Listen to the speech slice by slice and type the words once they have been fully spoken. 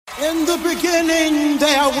In the beginning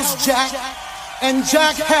there was Jack, and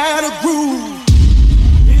Jack had a groove.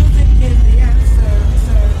 Music is the answer.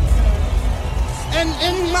 And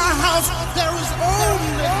in my house there is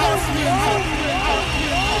only house music.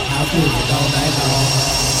 House music all night long.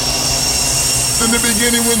 In the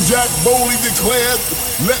beginning when Jack boldly declared,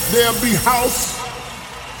 "Let there be house,"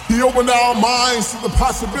 he opened our minds to the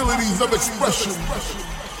possibilities of expression.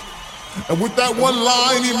 And with that one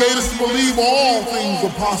line, he made us believe all things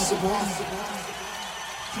are possible,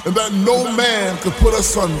 and that no man could put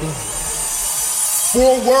us under.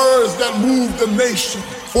 4 words that moved the nation,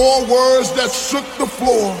 4 words that shook the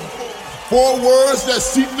floor, 4 words that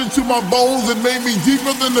seeped into my bones and made me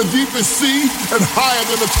deeper than the deepest sea and higher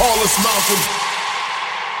than the tallest mountain.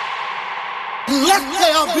 Let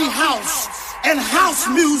there be house, and house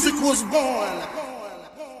music was born.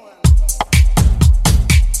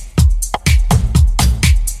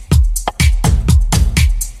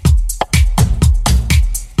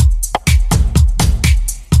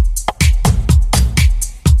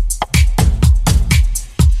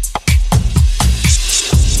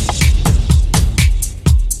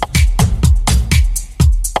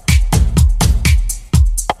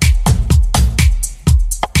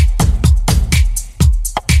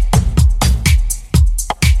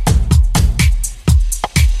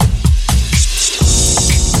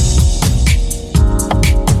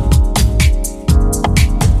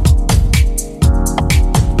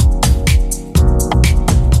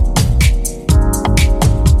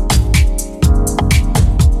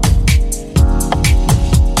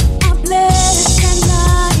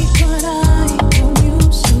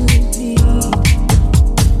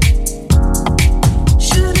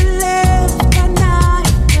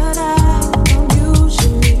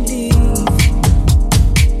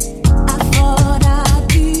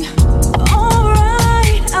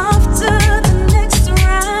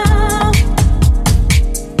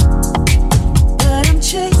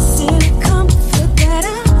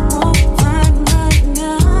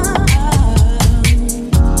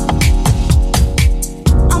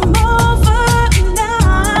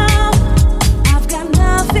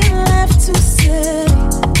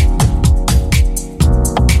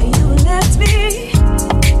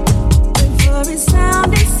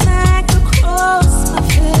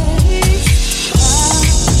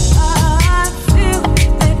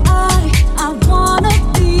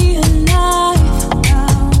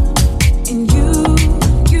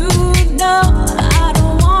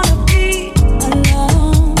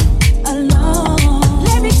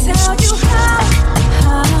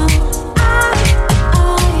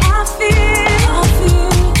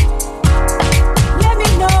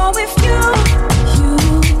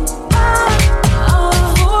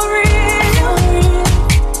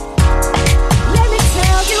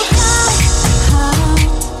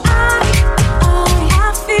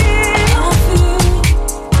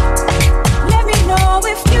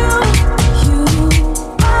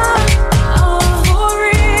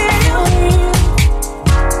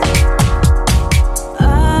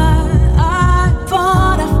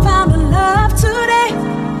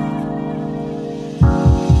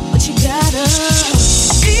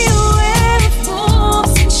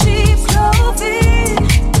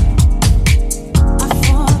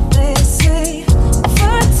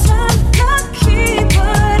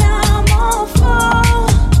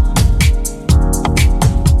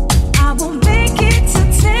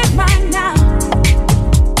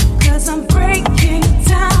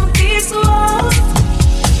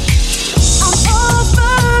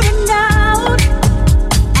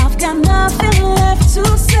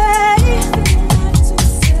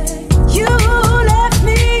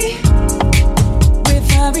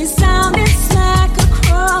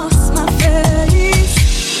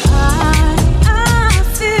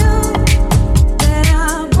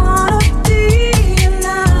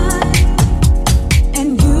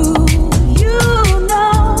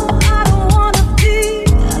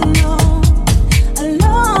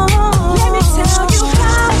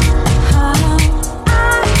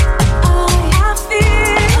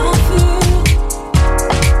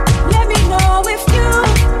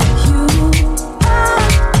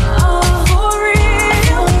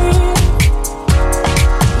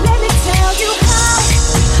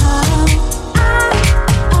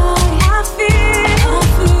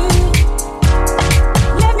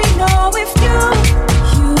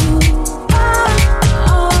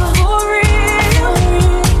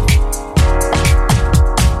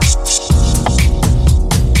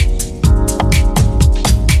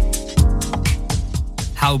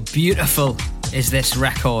 How beautiful is this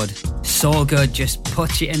record? So good, just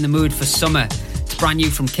puts you in the mood for summer. It's brand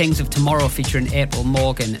new from Kings of Tomorrow featuring April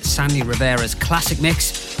Morgan, Sandy Rivera's classic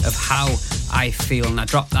mix of How I Feel. And I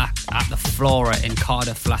dropped that at the Flora in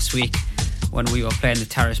Cardiff last week when we were playing the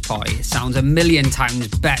Terrace Party. It sounds a million times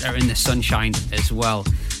better in the sunshine as well.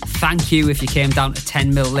 Thank you if you came down to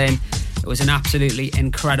 10 Mill Lane. It was an absolutely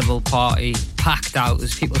incredible party, packed out.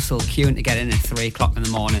 There's people still queuing to get in at 3 o'clock in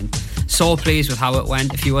the morning. So pleased with how it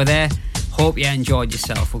went. If you were there, hope you enjoyed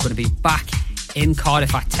yourself. We're going to be back in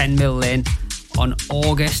Cardiff at 10 Mill Lane on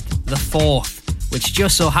August the 4th, which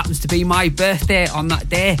just so happens to be my birthday on that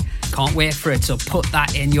day. Can't wait for it, so put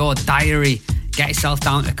that in your diary. Get yourself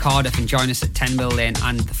down to Cardiff and join us at 10 Mill Lane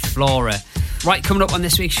and the Flora. Right, coming up on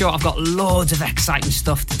this week's show, I've got loads of exciting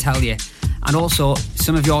stuff to tell you, and also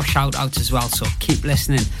some of your shout outs as well, so keep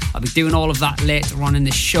listening. I'll be doing all of that later on in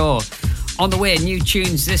the show. On the way, new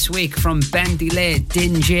tunes this week from Ben DeLay,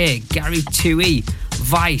 Din J, Gary Tui,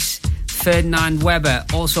 Vice, Ferdinand Weber.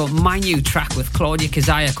 Also my new track with Claudia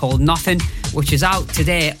Kazaya called Nothing, which is out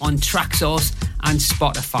today on Traxsource and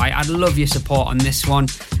Spotify. I'd love your support on this one.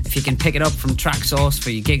 If you can pick it up from Traxsource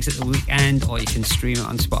for your gigs at the weekend, or you can stream it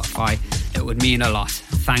on Spotify, it would mean a lot.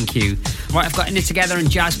 Thank you. Right, I've got In It Together and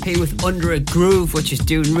Jazz P with Under a Groove, which is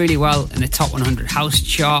doing really well in the Top 100 House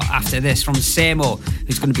chart. After this, from Samo,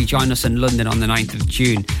 who's going to be joining us in London on the 9th of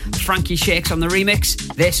June. Frankie Shakes on the remix.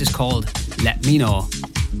 This is called Let Me Know.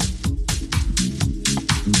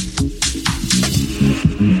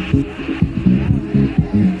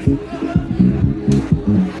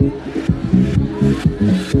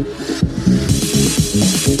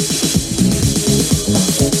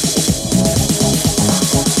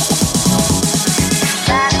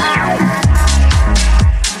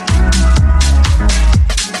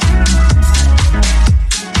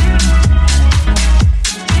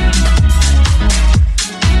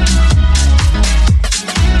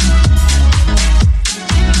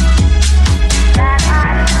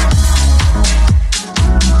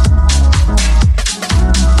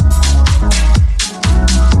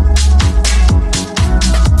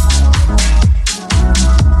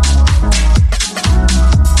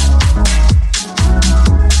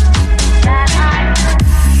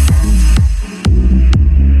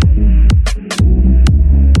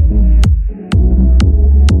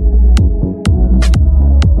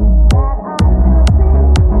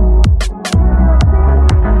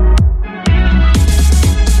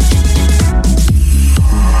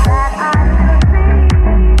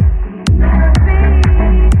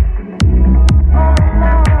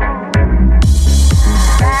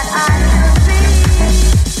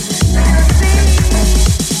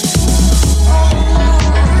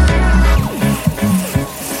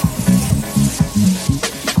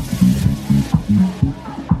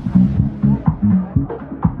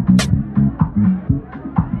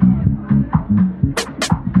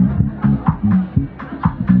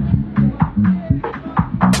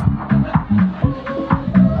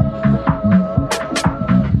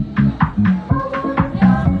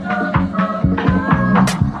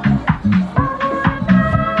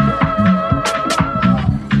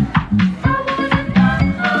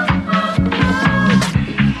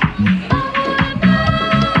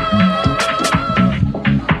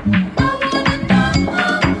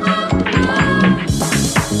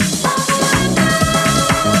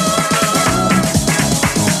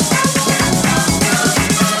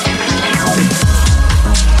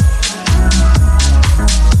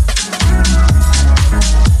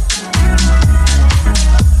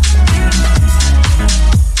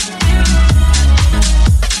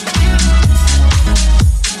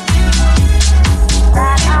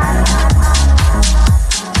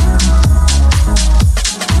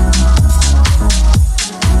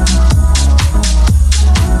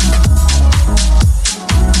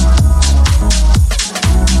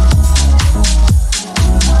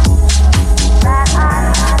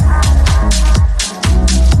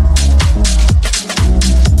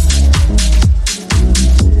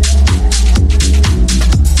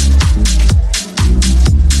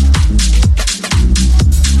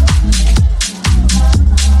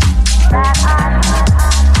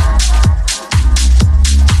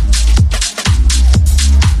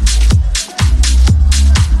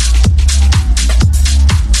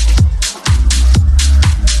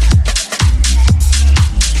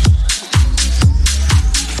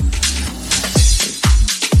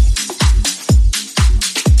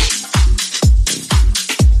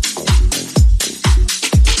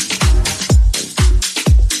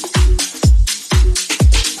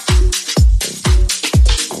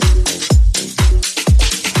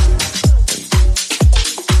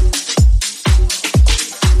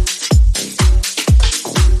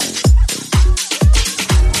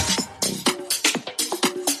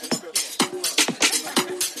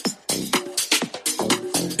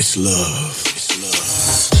 It's love.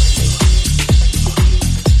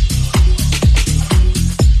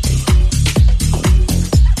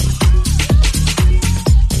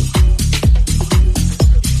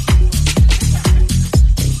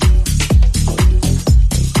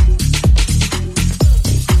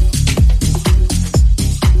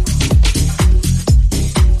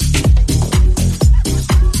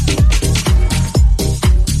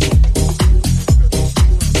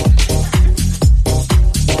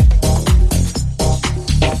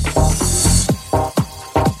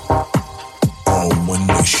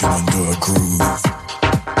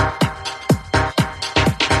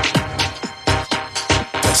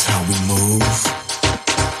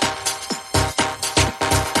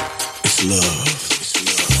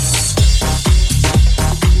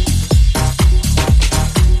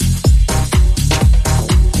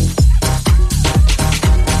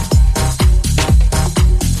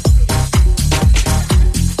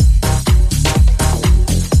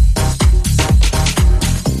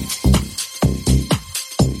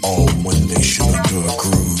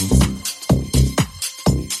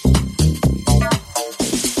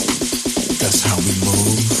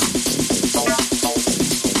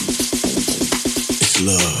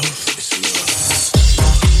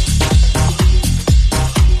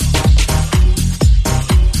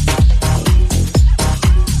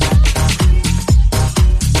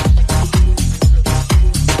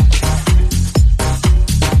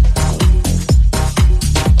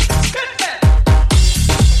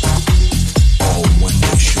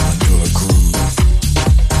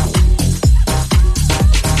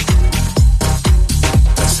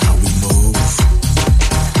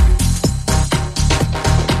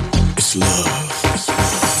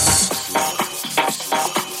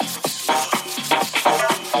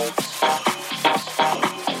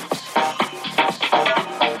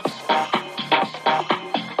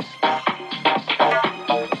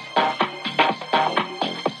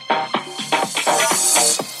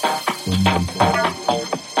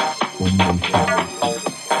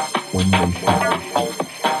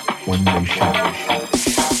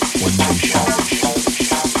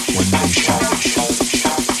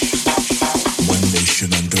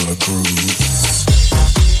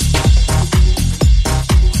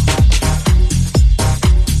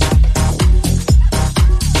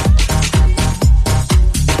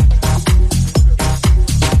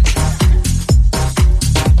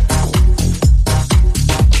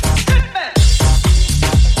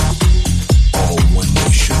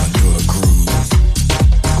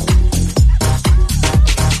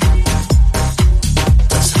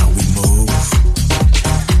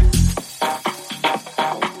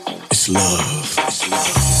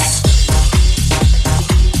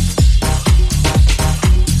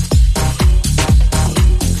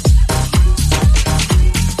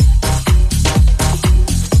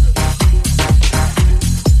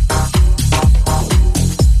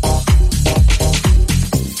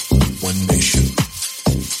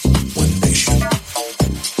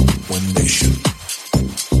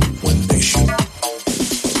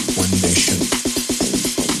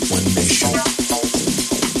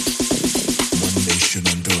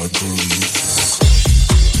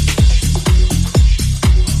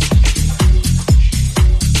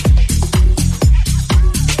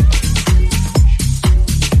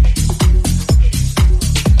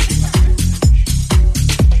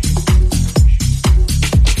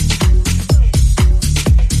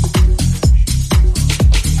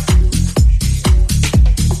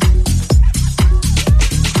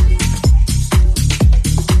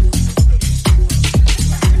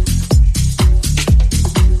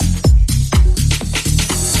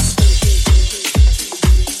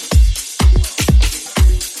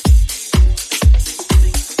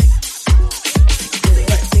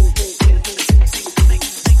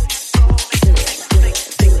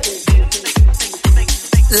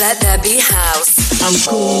 Let that be house. I'm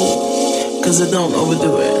cool, cause I don't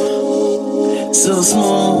overdo it. So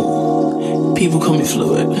small, people call me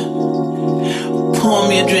fluid. Pour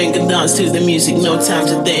me a drink and dance to the music, no time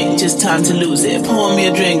to think, just time to lose it. Pour me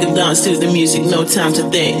a drink and dance to the music, no time to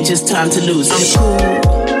think, just time to lose it. I'm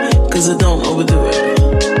cool, cause I don't overdo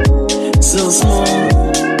it. So small,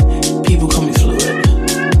 people call me fluid.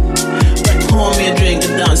 Pour me a drink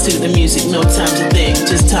and dance to the music, no time to think,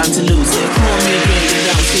 just time to lose it. Pour me a drink and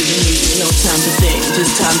dance to the music, no time to think,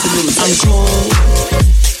 just time to lose it. I'm cool,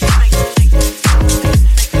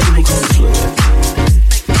 people call me fluid.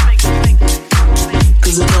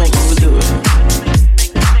 Cause I don't overdo it.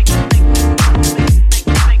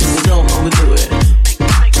 Cause I don't overdo it.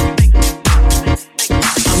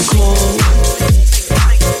 I'm cool,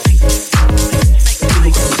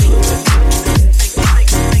 people call me fluid.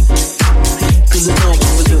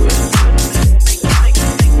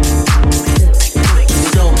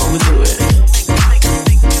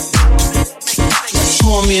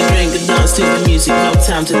 drink and dance to the music, no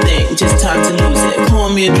time to think, just time to lose it.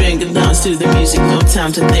 Pour me a drink and dance to the music, no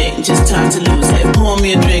time to think, just time to lose it. Pour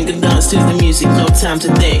me a drink and dance to the music, no time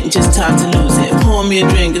to think, just time to lose it. Pour me a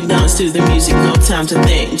drink and dance to the music, no time to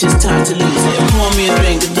think, just time to lose it. Pour me a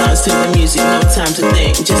drink and dance to the music, no time to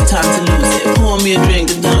think, just time to lose it. Pour me a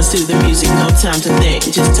drink and dance to the music, no time to think,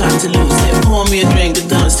 just time to lose it. Pour me a drink and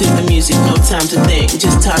dance to the music, no time to think,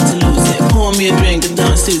 just time to lose it. Pour me a drink and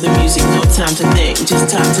dance to the music, no time to think, just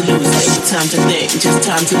time to lose it. No time to think, just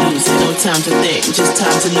time to lose it. No time to think, just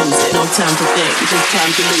time to lose it. No time to think, just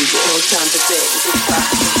time to lose it. No time to think, just time to lose it.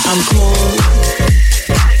 I'm cold.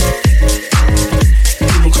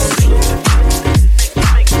 People call me fluid.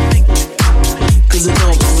 'Cause I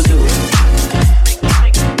don't overdo it.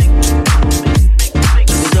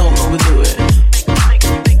 'Cause I don't overdo it.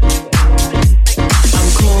 I'm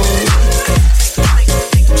cold.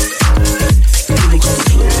 People call me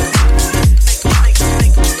fluid.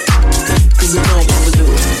 'Cause I don't overdo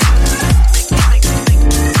it.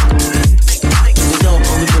 'Cause I don't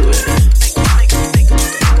overdo it.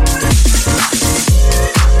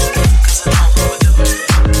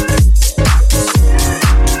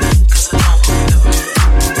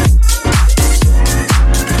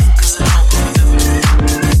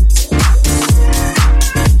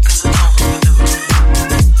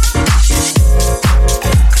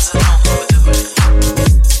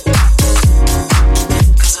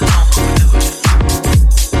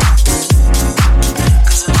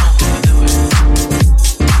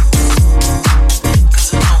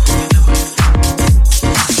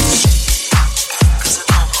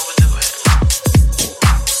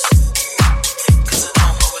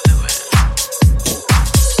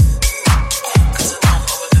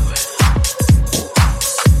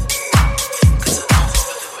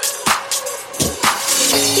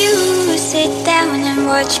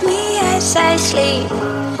 Watch me as I sleep.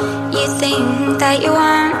 You think that you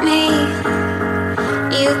want me.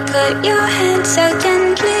 You put your hand so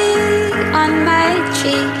gently on my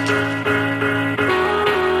cheek.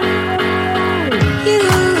 You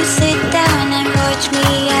sit down and watch me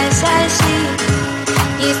as I sleep.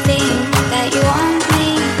 You think that you want me.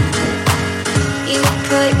 You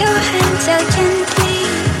put your hand so gently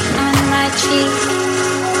on my cheek.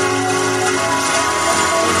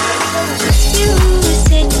 You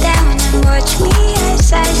sit down and watch me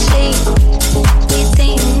as I sleep. You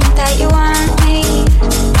think that you want me.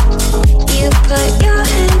 You put your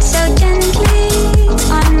hand so gently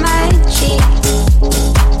on my cheek.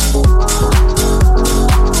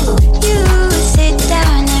 You sit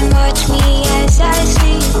down and watch me as I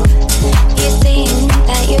sleep. You think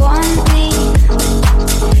that you want me.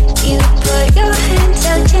 You put your hand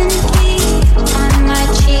so gently on my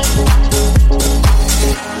cheek.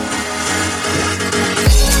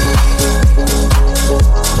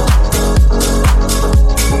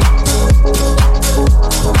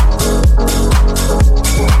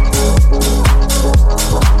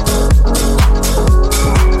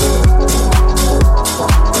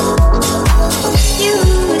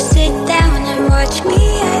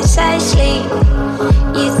 I sleep.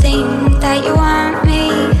 You think that you want me.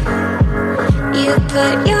 You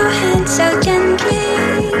put your hand so gently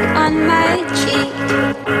on my cheek.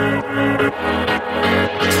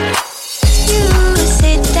 You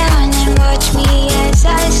sit down and watch me as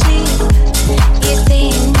I sleep. You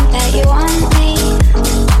think that you want me.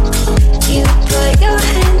 You put your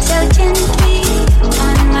hand so gently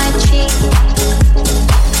on my cheek.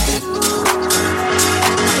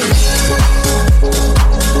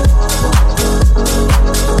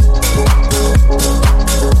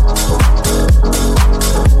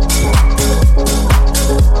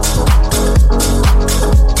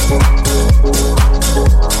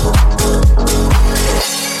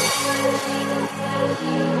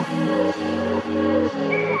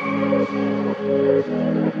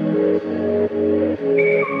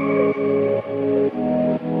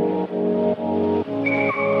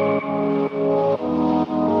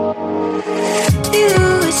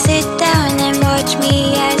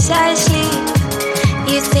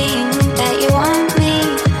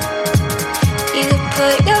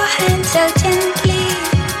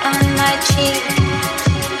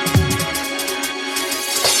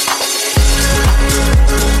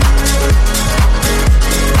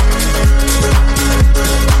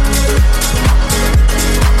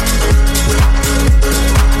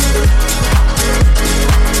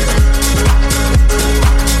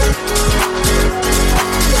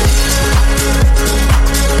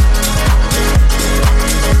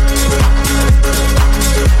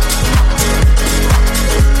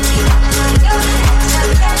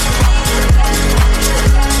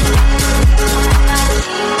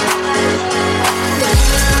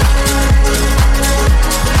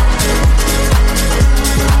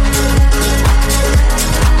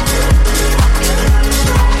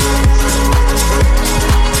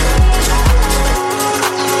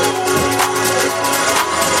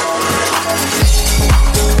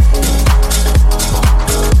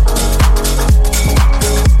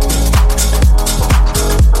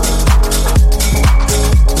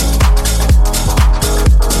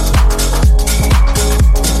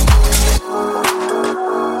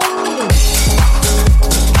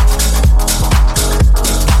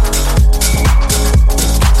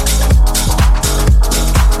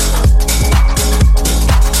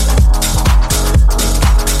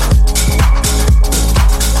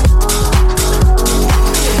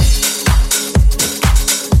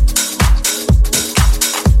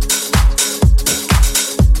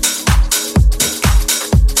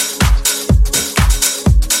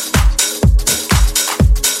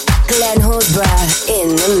 Glenn Horsburgh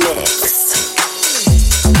in the mix.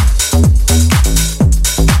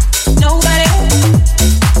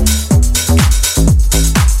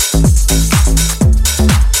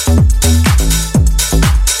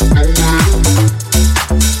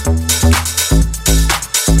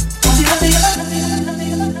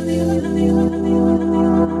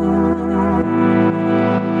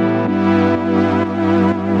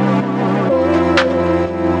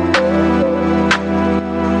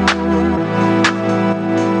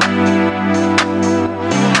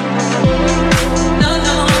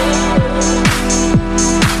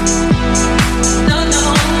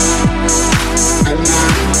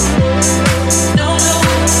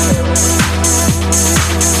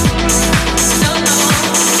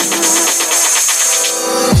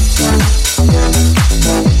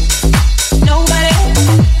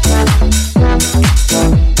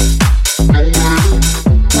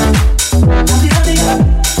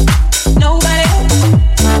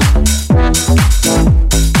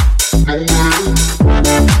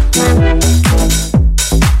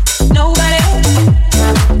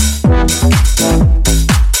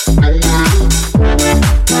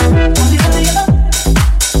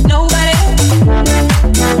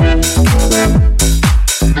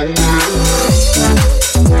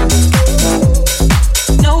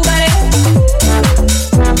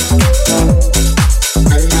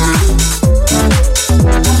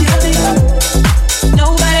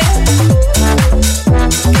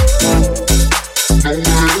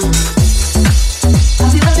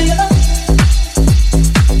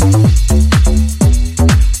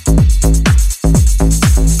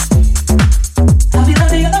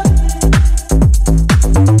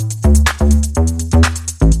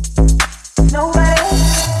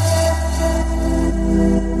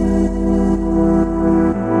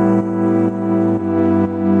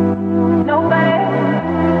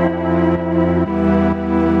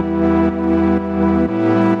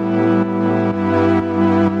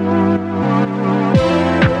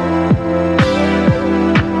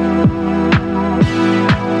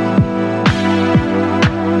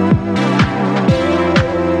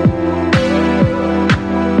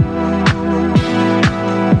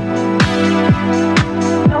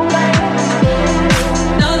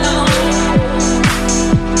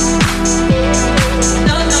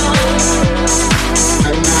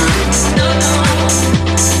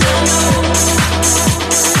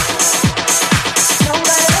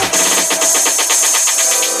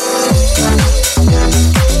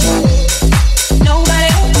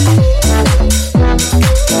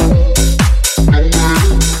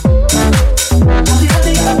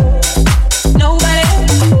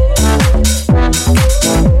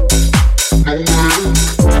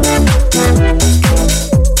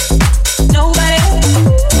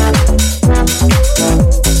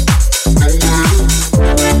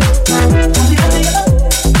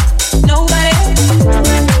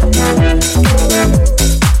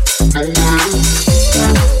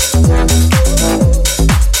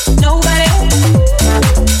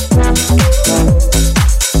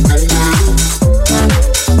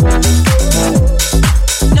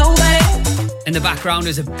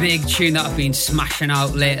 Is a big tune that I've been smashing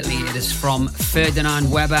out lately. It is from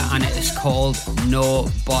Ferdinand Weber and it is called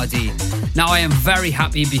Nobody. Now I am very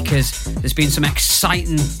happy because there's been some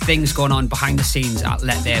exciting things going on behind the scenes at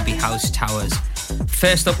Let There Be House Towers.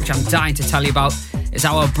 First up, which I'm dying to tell you about, is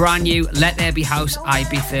our brand new Let There Be House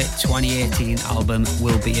Ibiza 2018 album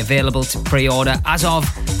will be available to pre-order as of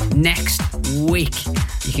next week.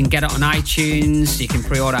 You can get it on iTunes, you can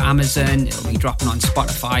pre-order Amazon, it'll be dropping on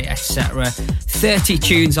Spotify, etc. 30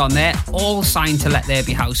 tunes on there, all signed to Let There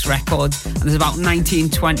Be House Records, and there's about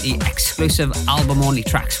 19-20 exclusive album-only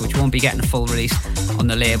tracks which won't be getting a full release on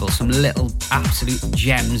the label. Some little absolute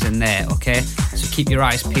gems in there, okay? So keep your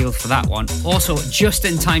eyes peeled for that one. Also, just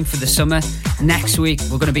in time for the summer, next week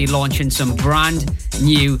we're going to be launching some brand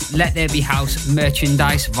new Let There Be House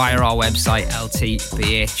merchandise via our website,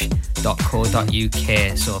 ltbh.co.uk.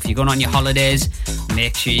 So if you're going on your holidays,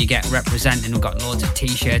 make sure you get representing. We've got loads of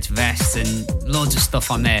t-shirts, vests and loads of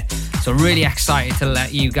stuff on there. So really excited to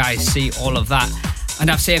let you guys see all of that. And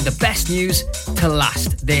I've saved the best news to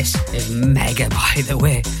last. This is mega, by the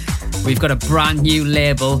way. We've got a brand new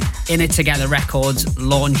label, In It Together Records,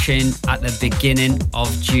 launching at the beginning of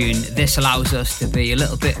June. This allows us to be a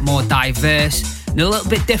little bit more diverse and a little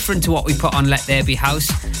bit different to what we put on Let There Be House.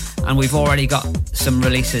 And we've already got some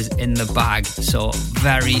releases in the bag. So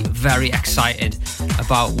very, very excited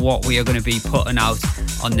about what we are going to be putting out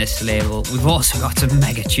on this label. We've also got some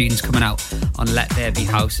mega tunes coming out on Let There Be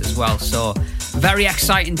House as well. So very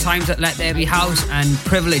exciting times at Let There Be House, and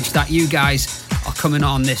privileged that you guys are coming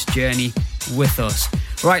on this journey with us.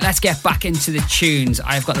 Right, let's get back into the tunes.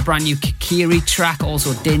 I've got the brand new Kikiri track,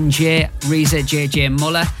 also Din J, Reza, JJ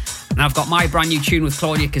Muller. And I've got my brand new tune with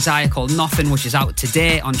Claudia Kazaya called Nothing, which is out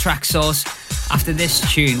today on Traxsource. After this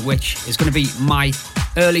tune, which is going to be my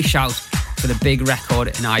early shout for the big record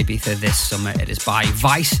in Ibiza this summer. It is by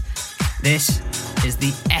Vice. This is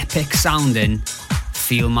the epic sounding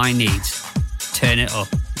Feel My Needs. Turn it up,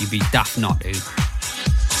 you'd be daft not to.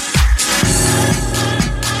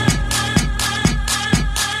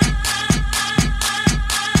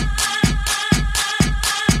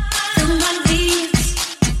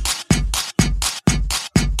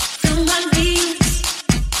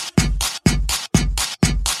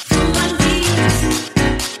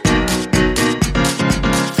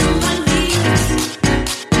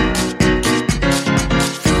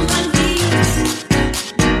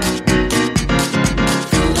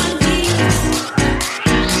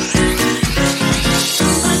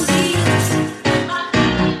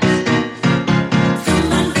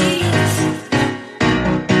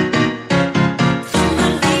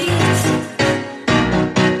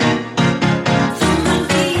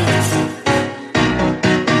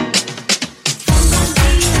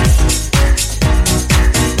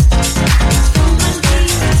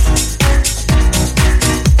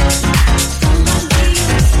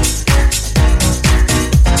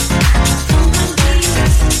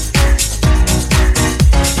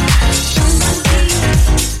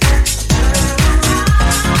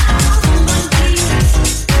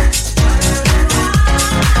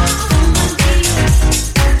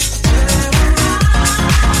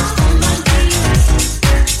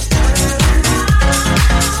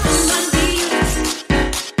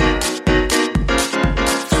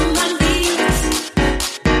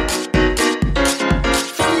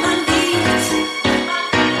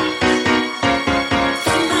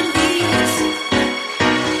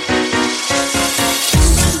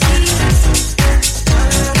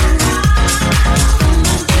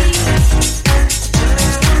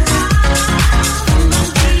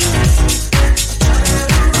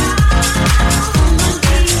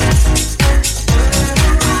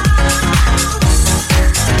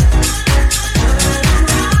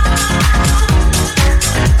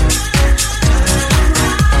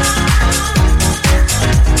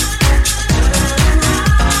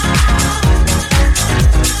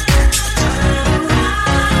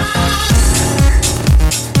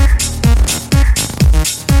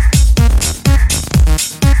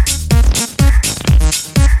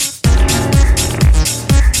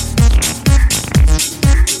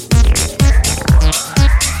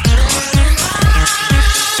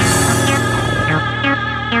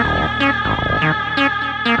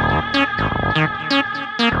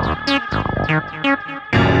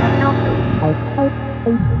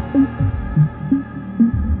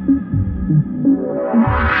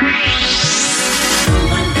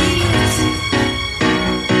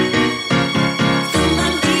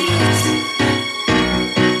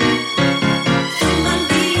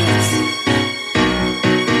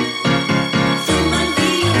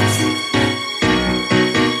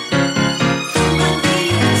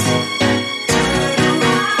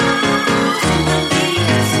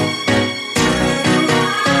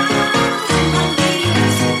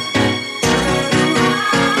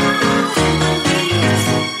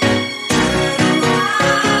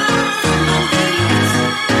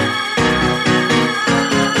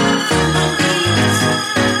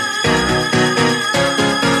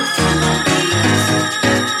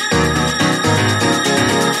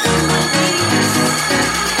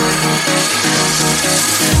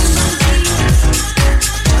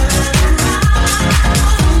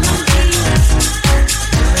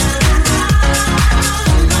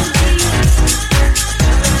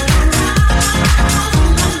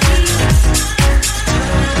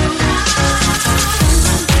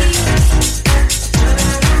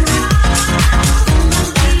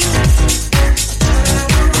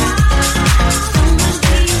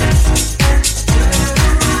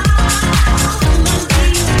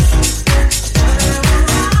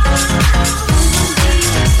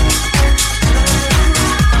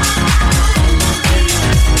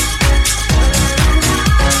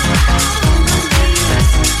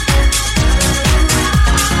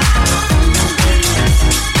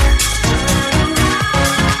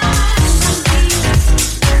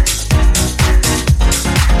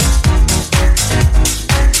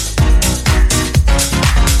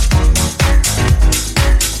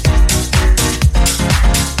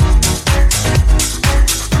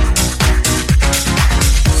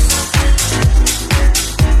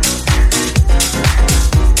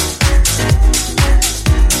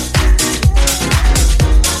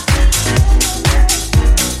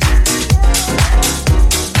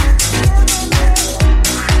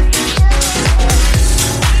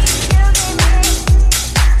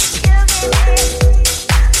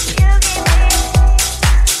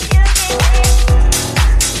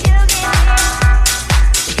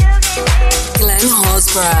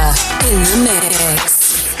 Bruh in the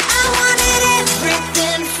mix. I wanted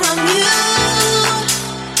everything from you.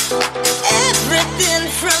 Everything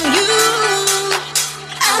from you.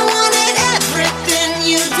 I wanted everything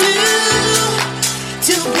you do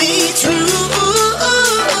to be true.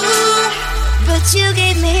 But you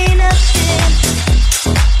gave me nothing.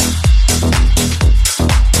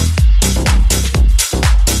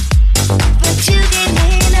 But you gave me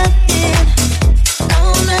nothing.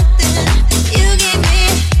 No, nothing. You gave me.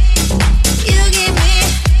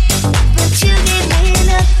 But you gave me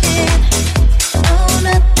nothing. No,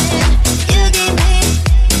 nothing. You gave me.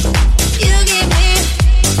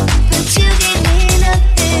 But you gave me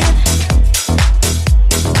nothing.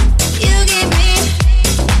 You gave me.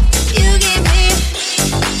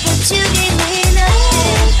 But you gave me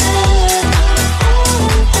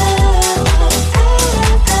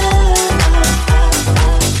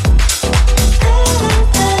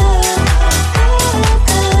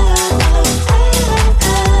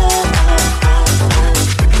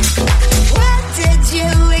What did you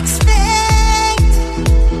expect?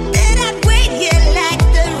 That I'd wait here like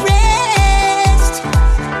the rest?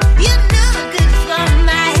 You're no good for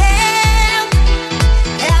my help.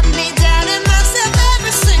 Help me down in myself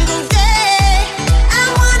every single day. I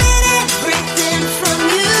wanted everything from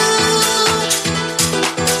you.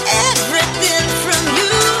 Everything from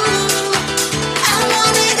you. I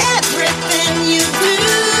wanted everything you do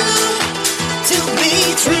to be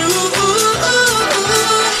true.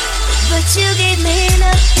 But you gave me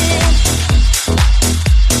nothing.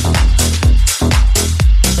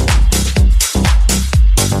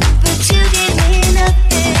 But you gave me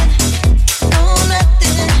nothing. No,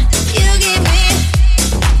 nothing. You gave me.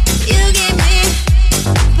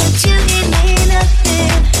 But you gave me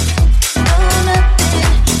nothing. No, nothing.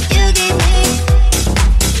 You gave me.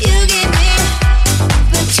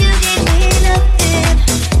 But you gave me nothing.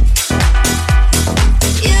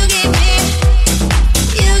 You gave me.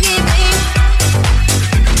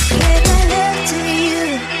 Gave my love to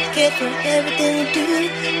you. Gave for everything you do.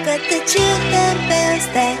 But the truth that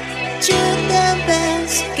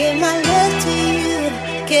bounce, gave my love to you.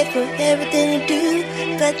 Gave for everything you do.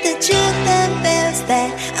 But the truth that bounce,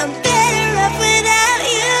 I'm better off without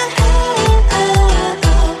you.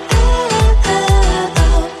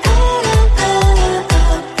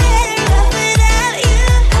 Better off without you.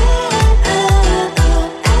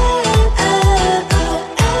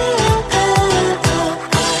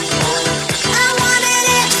 I wanted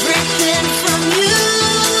everything from you.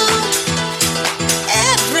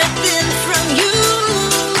 Everything from you.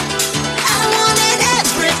 I wanted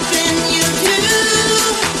everything you do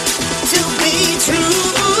to be true.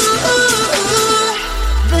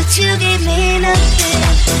 But you gave me nothing.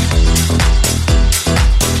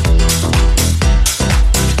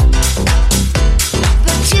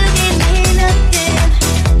 But you gave me nothing.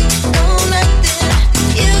 No, nothing.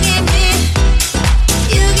 You gave me.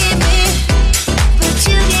 But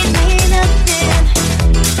you gave me nothing.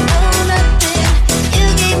 No, nothing. You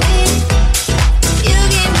gave me.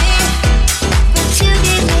 But you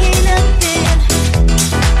gave me nothing.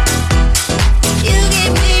 You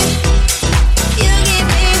gave me.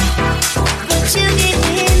 But you gave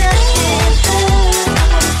me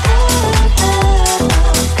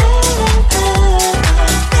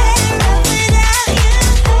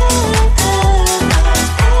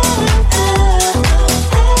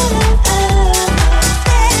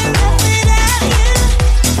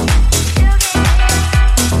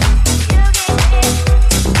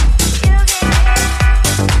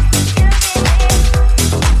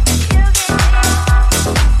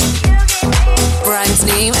Brand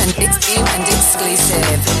new and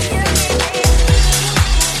exclusive.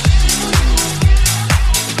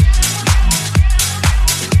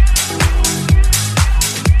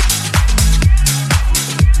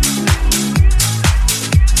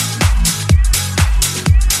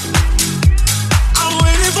 I'm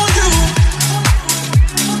waiting for you.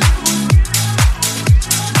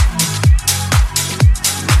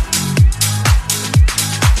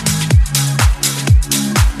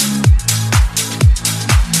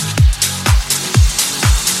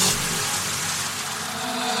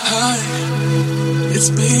 Hi,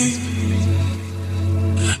 it's me.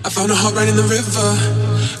 I found a heart right in the river.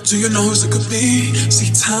 Do you know whose it could be?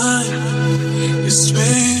 See, time is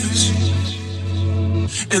strange,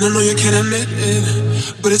 and I know you can't admit it,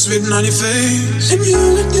 but it's written on your face. And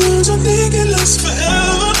you don't think it lasts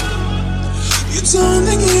forever. You don't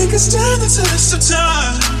think it can stand the test of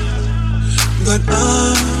time. But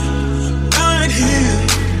I'm right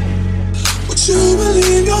here. Would you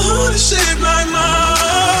believe your heart is shaped like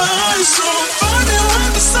mine? So find me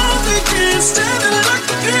when the sun begins, standing like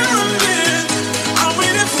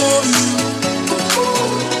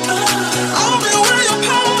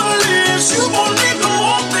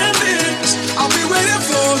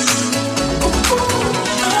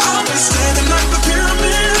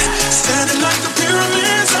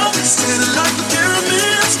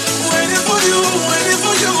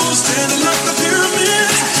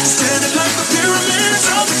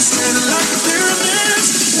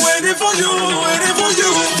waiting for you, waiting for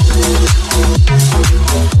you.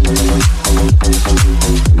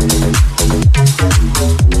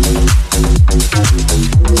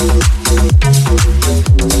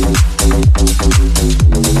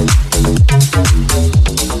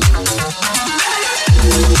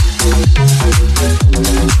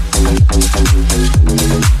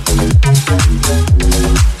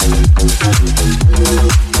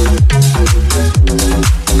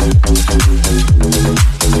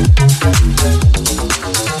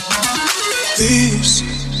 These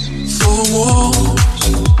four walls,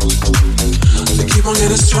 they keep on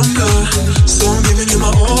getting stronger. So I'm giving you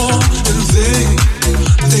my all, and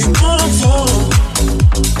they won't fall.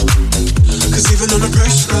 Cause even under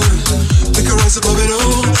pressure, we can rise above it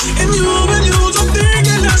all. And you don't think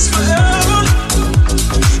it lasts forever.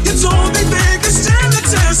 You told me they can stand the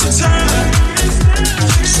test of time.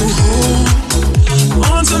 So hold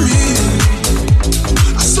on to me.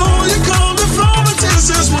 I saw you coming from a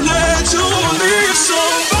distance, won't let you leave. So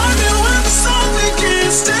find me when the sun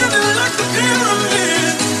begins, standing like the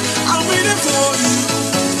pyramid. I'm waiting for you.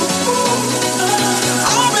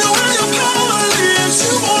 I'll be where your power lives.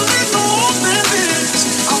 You won't need no more than this.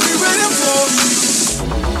 I'll be waiting for you.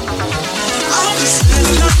 I'll be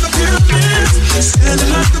standing like the pyramids,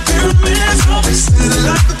 standing like the pyramids. I'll be standing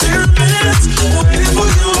like the pyramids, waiting for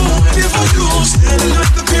you, waiting for you. Standing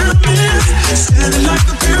like the pyramids, standing like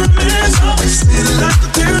the pyramids. I'll be standing like the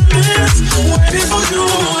pyramids, waiting for you,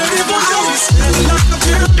 waiting for you. I'll be standing like the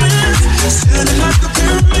pyramids, standing like the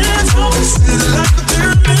pyramids. I'll be standing like the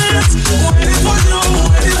pyramids, waiting for you,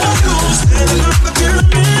 waiting for you. Standing like the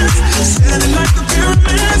pyramids, standing like the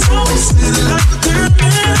pyramids. I'll be standing like the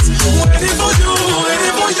pyramids, waiting for you,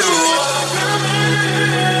 waiting for you.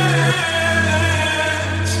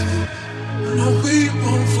 No, we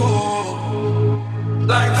won't fall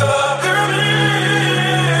like the pyramids.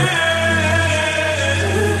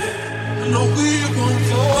 No, we won't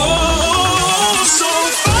fall. So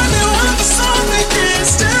find me when the sun begins,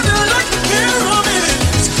 standing like the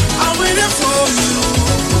pyramids. I'm waiting for you.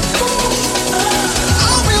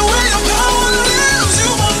 I'll be where your power lives.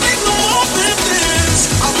 You won't need no more than this.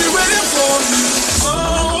 I'll be waiting for you.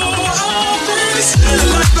 I'll be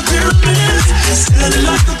standing like the pyramids, standing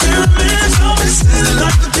like the pyramids. I'll be standing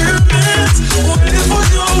like the pyramids, waiting for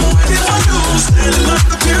you, waiting for you. Standing like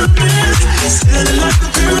the pyramids, standing like the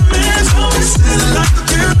pyramids. I'll be standing like the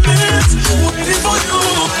pyramids, waiting for you,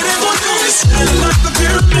 waiting for you. Standing like the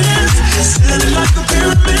pyramids, standing like the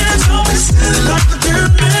pyramids. I'll be standing like the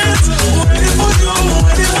pyramids, waiting for you,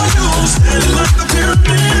 waiting for you. Standing like the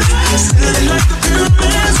pyramids, standing like the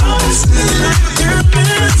pyramids. I'll be standing like the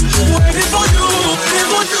pyramids, waiting for you, waiting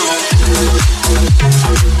for you.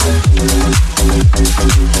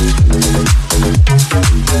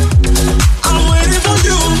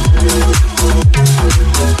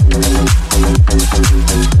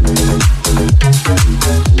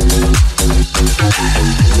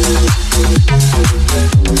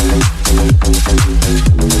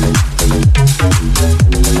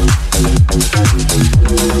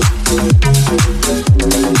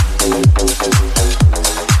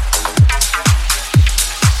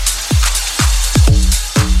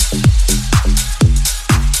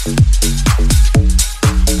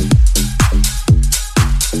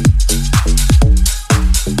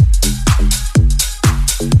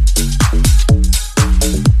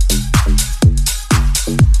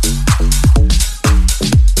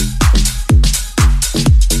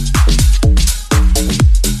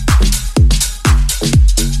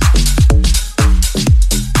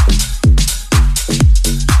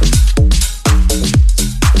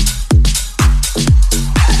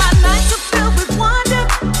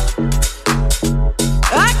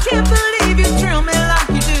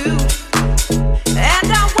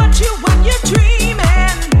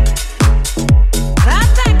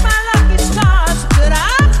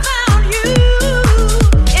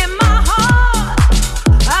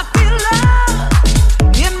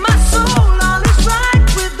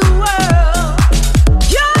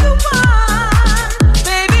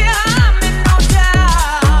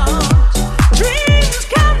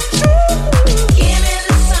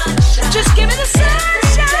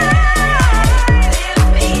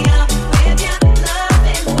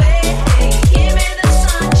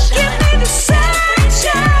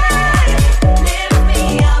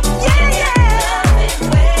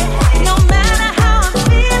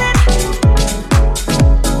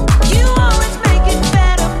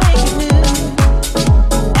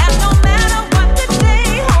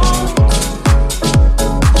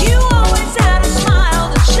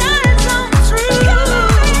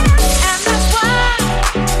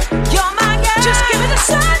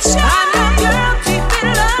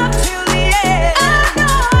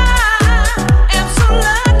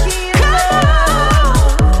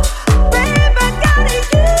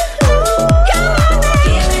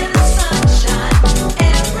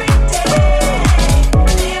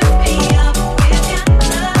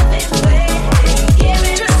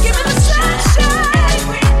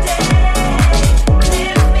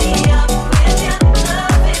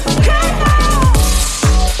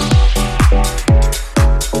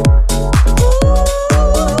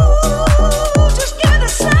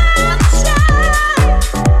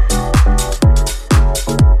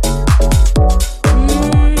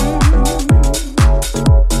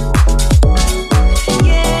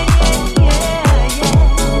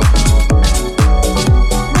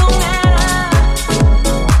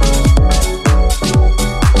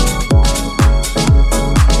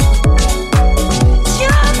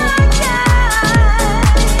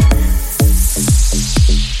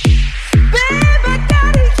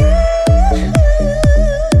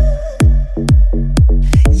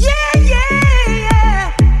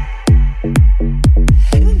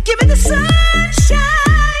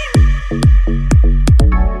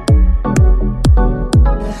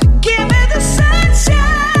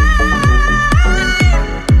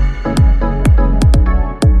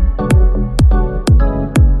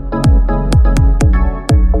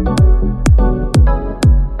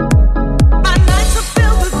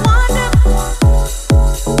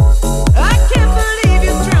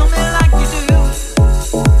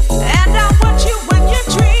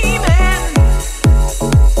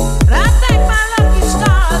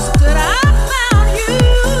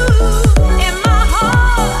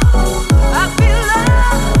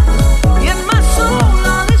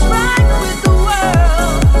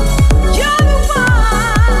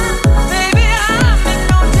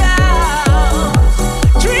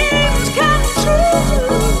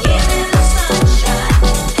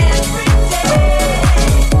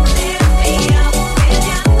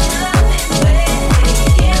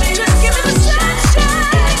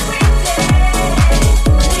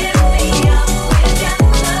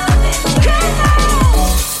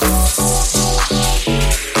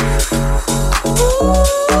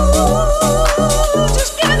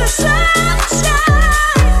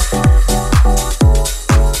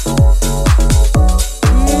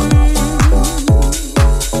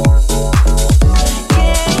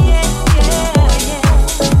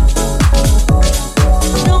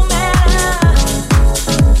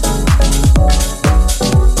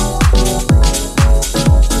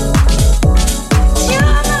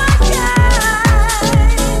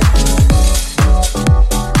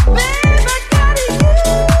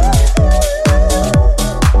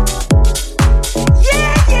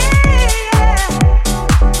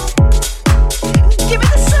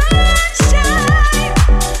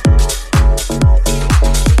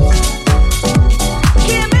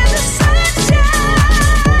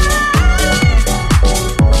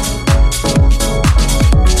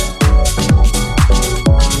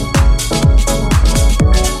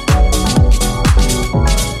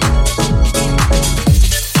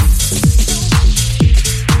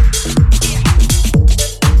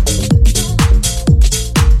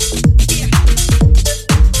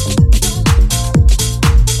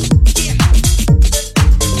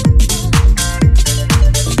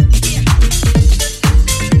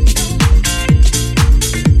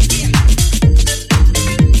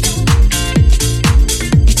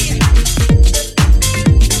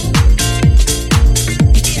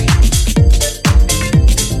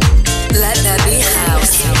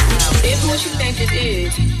 what you think this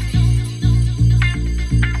is.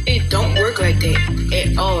 It don't work like that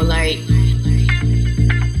at all. Like,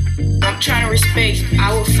 I'm trying to respect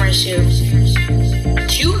our friendship,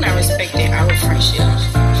 but you not respecting our friendship.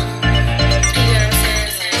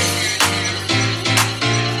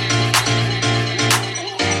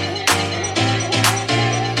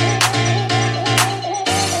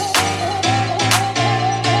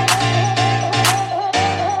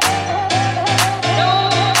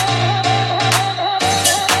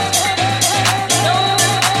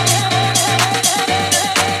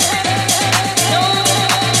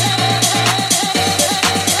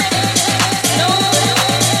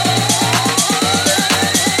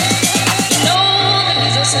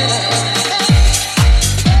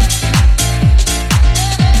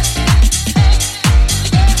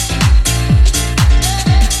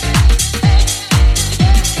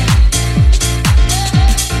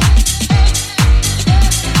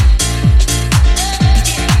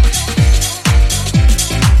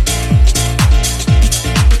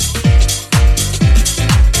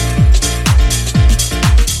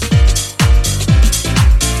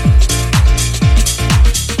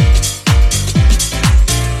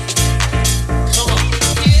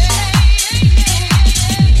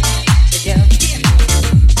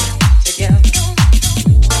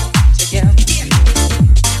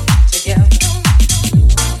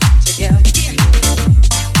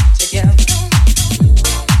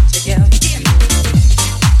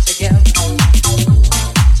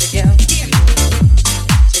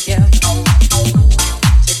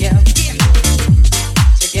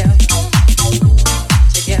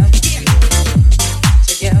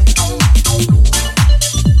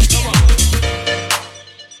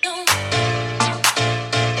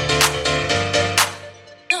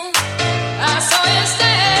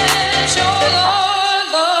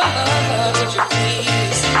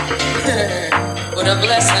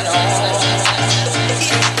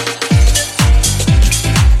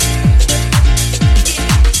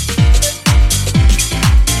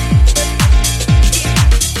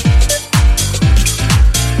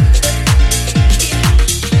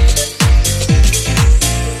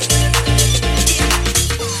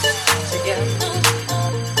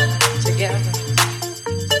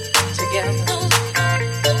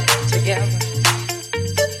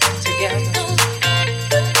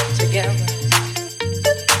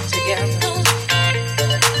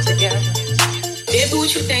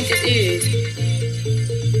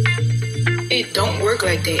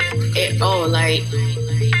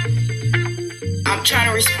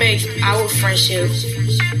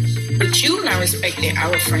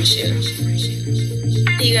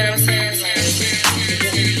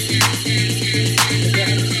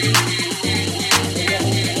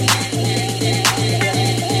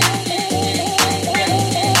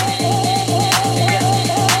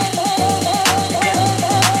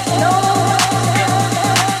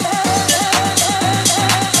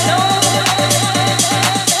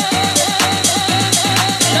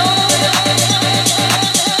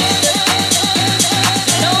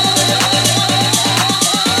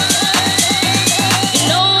 You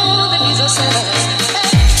know that he's a sinner.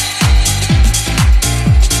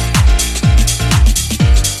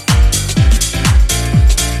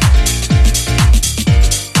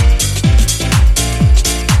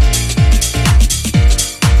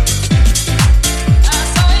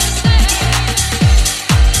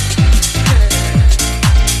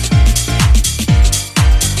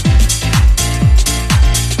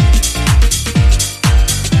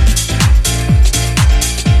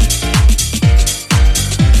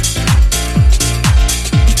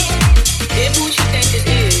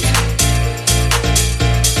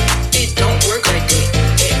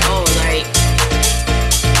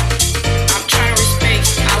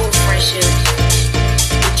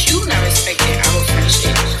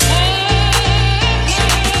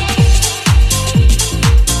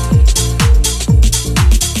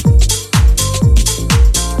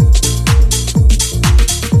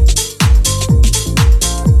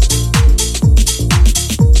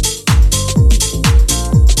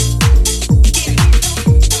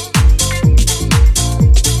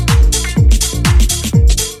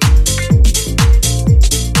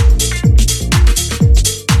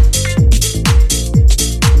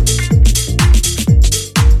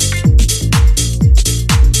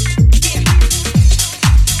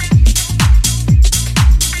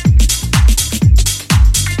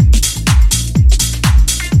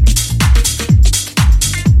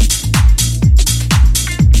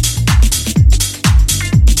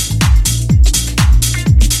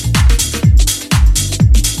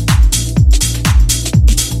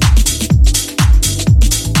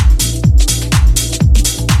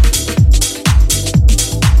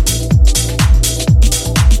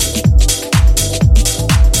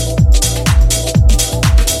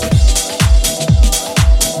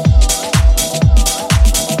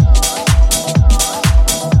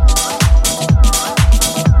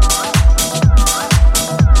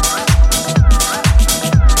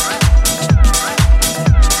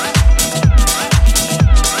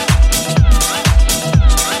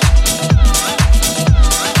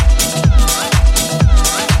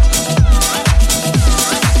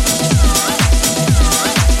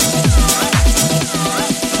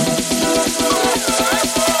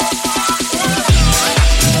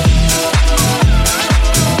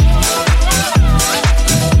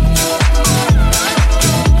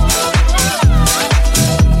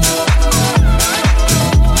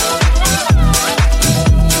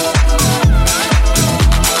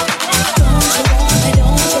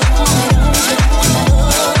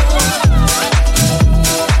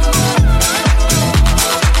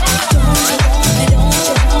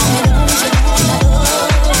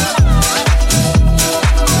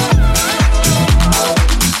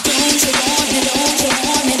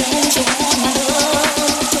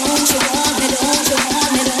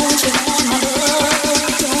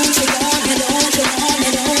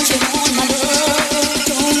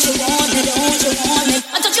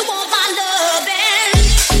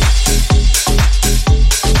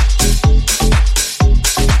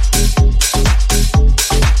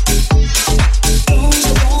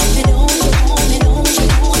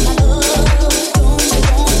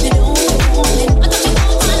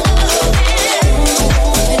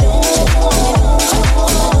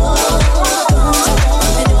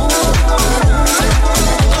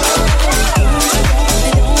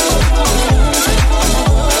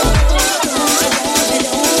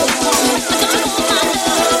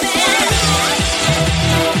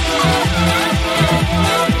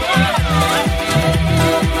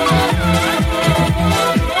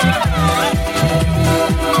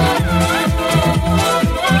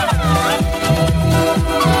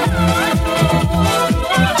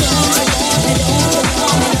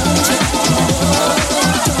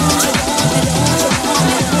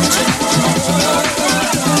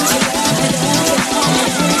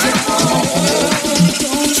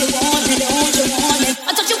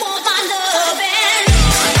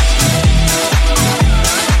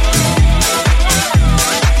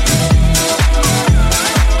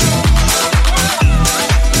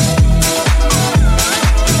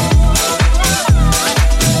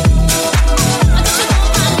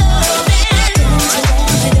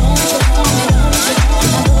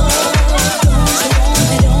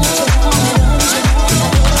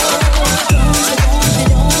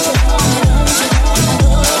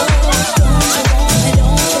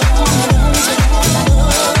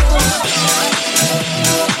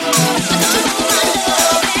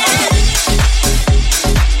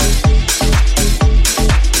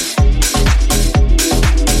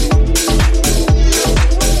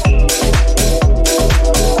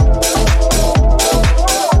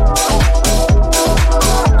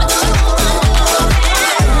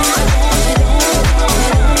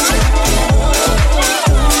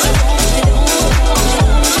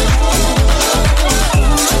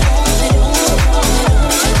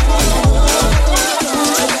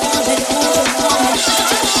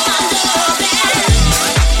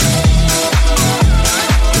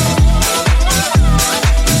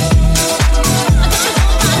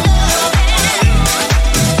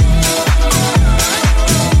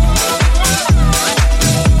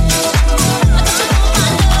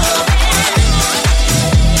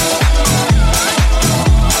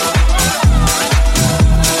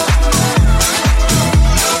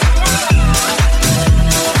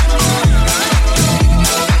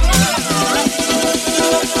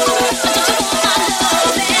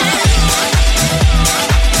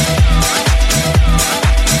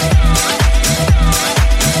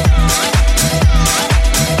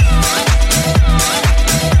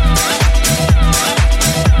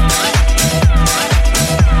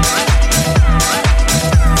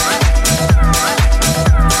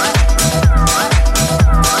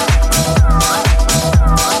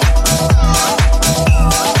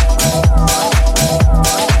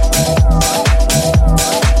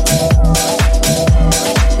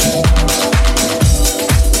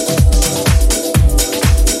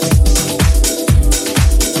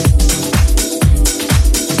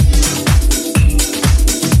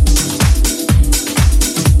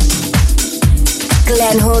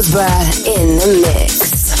 Ben Horsburgh in the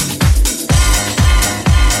mix.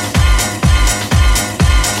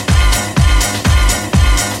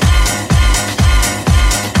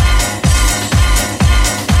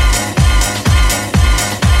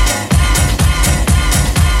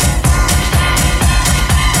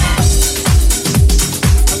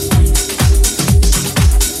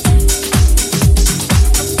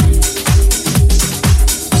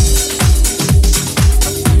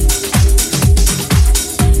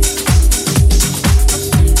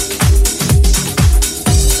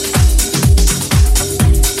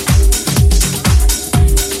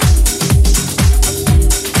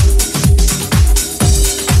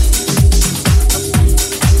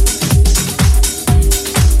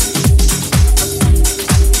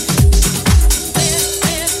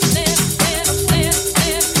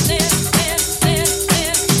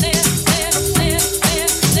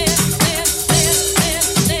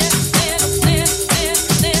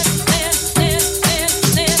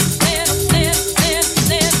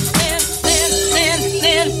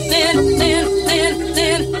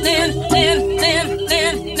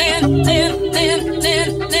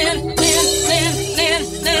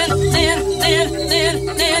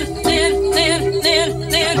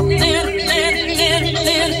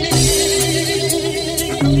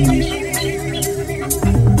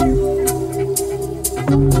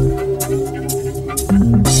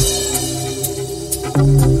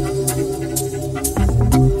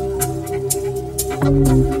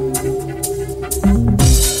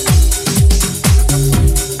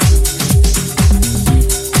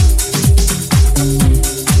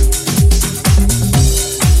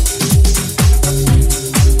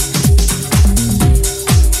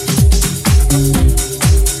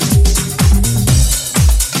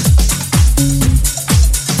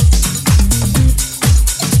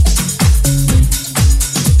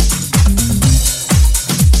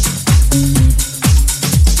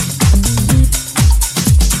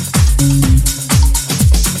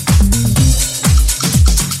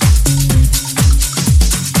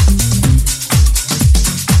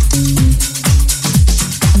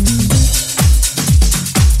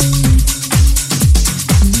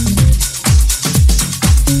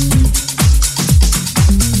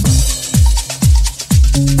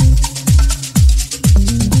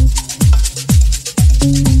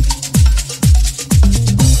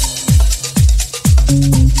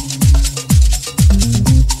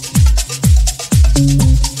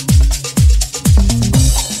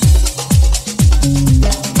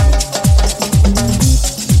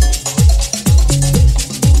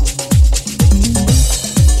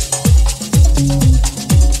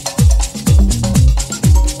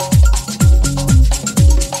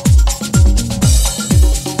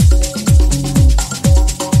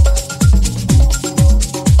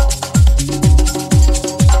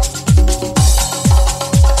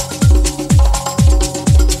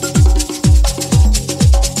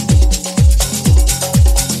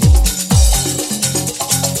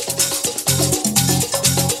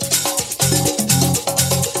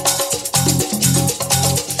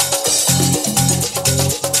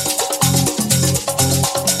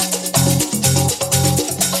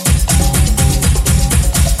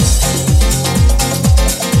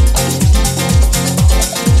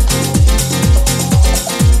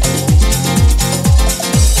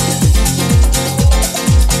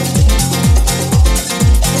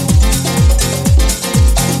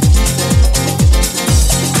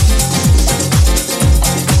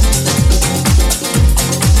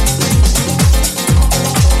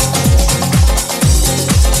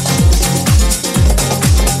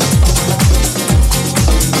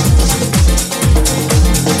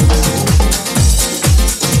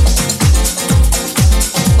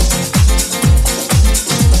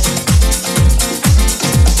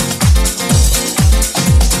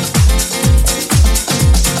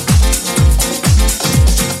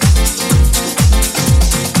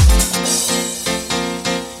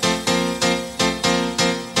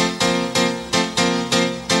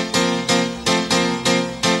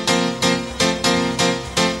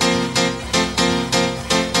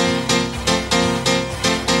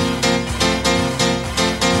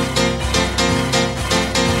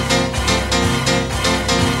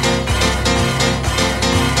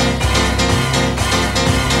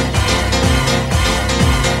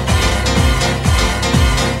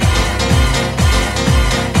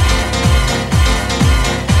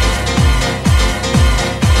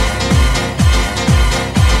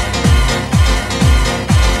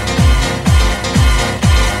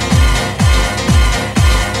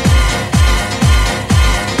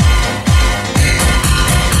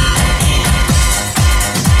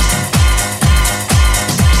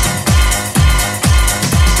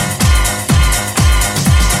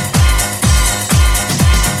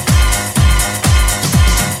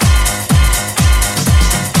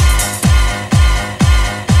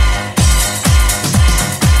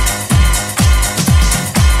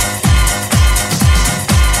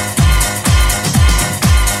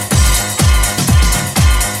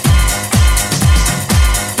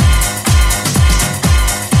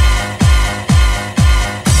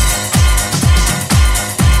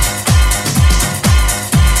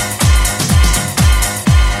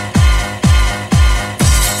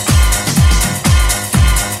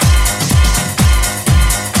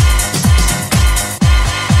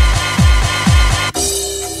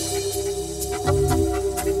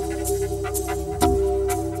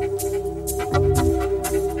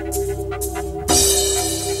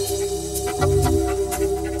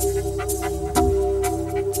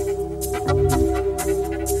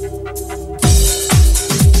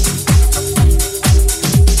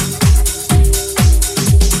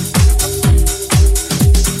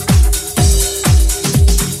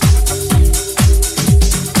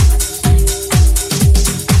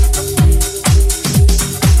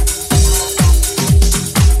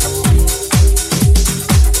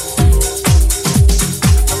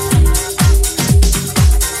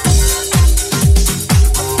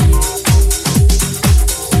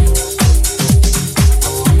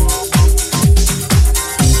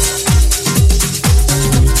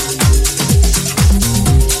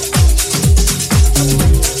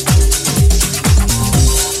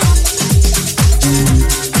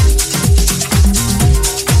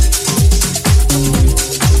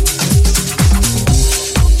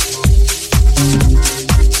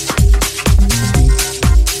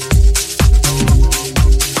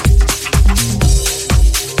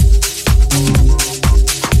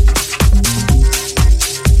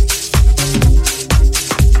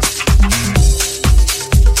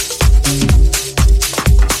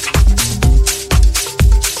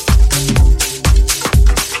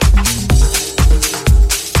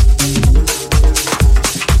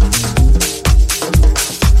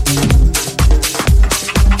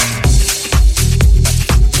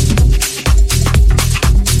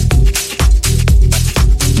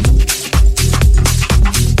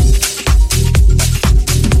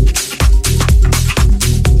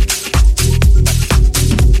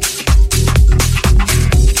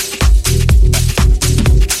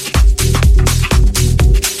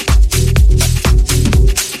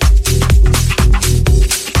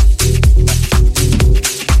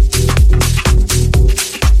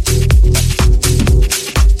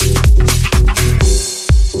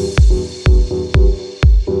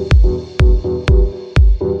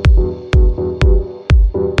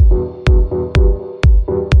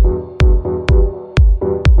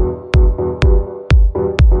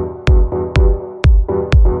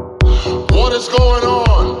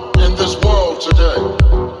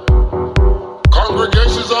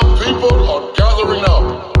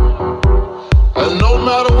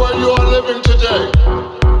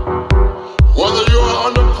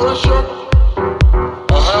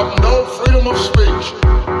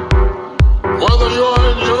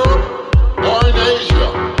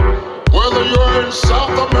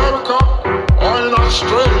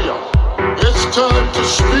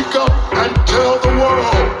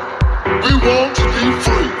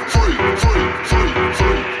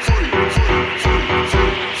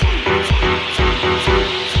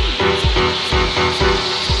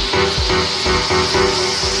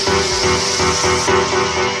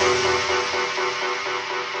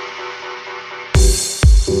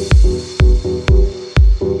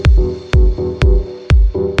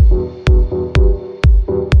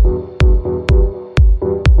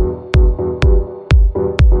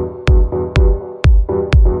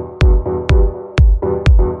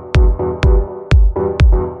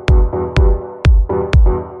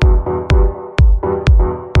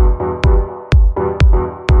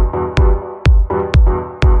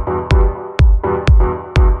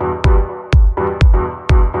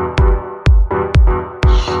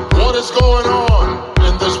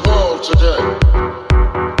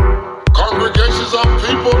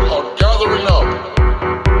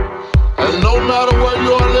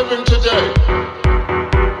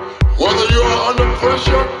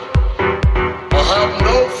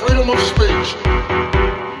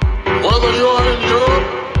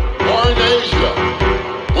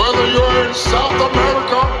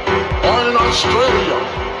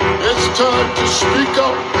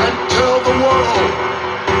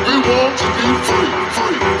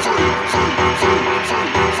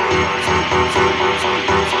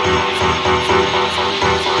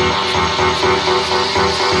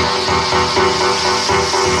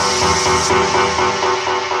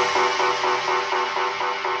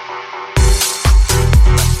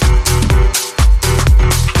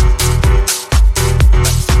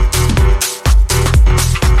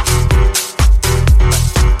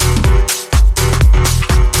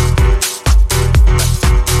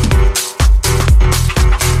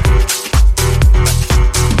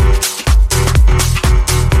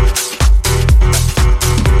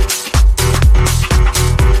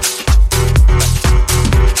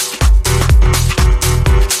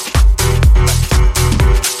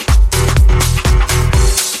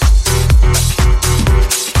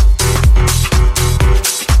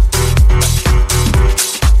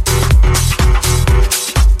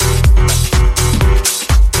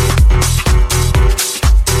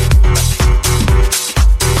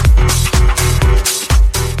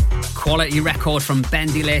 quality record from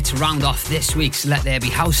Bendy Lay to round off this week's Let There Be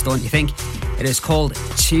House, don't you think? It is called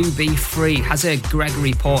To Be Free. Has a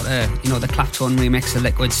Gregory Porter, the Clapton remix of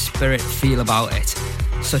Liquid Spirit feel about it.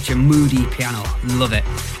 Such a moody piano. Love it.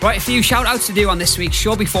 Right, a few shout outs to do on this week's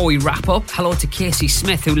show before we wrap up. Hello to Casey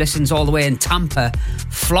Smith, who listens all the way in Tampa,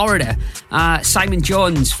 Florida. Simon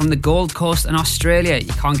Jones from the Gold Coast in Australia.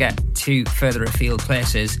 You can't get too further afield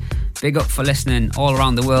places. Big up for listening all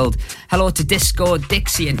around the world. Hello to Disco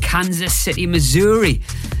Dixie in Kansas City, Missouri.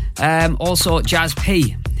 Also Jazz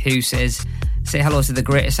P, who says, say hello to the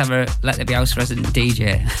greatest ever Let There Be House resident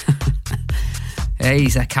DJ.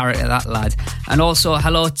 He's a character, that lad. And also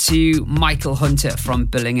hello to Michael Hunter from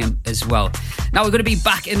Billingham as well. Now we're going to be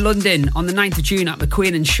back in London on the 9th of June at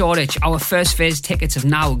McQueen and Shoreditch. Our first phase tickets have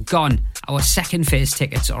now gone. Our second phase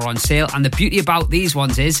tickets are on sale, and the beauty about these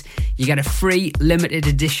ones is you get a free limited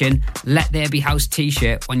edition Let There Be House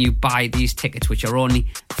t-shirt when you buy these tickets, which are only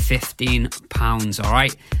 £15,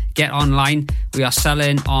 alright? Get online. We are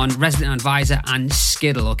selling on Resident Advisor and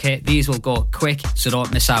Skiddle, okay? These will go quick, so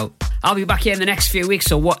don't miss out. I'll be back here in the next few weeks,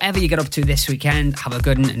 so whatever you get up to this weekend, have a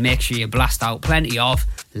good one and make sure you blast out plenty of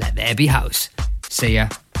Let There Be House. See ya.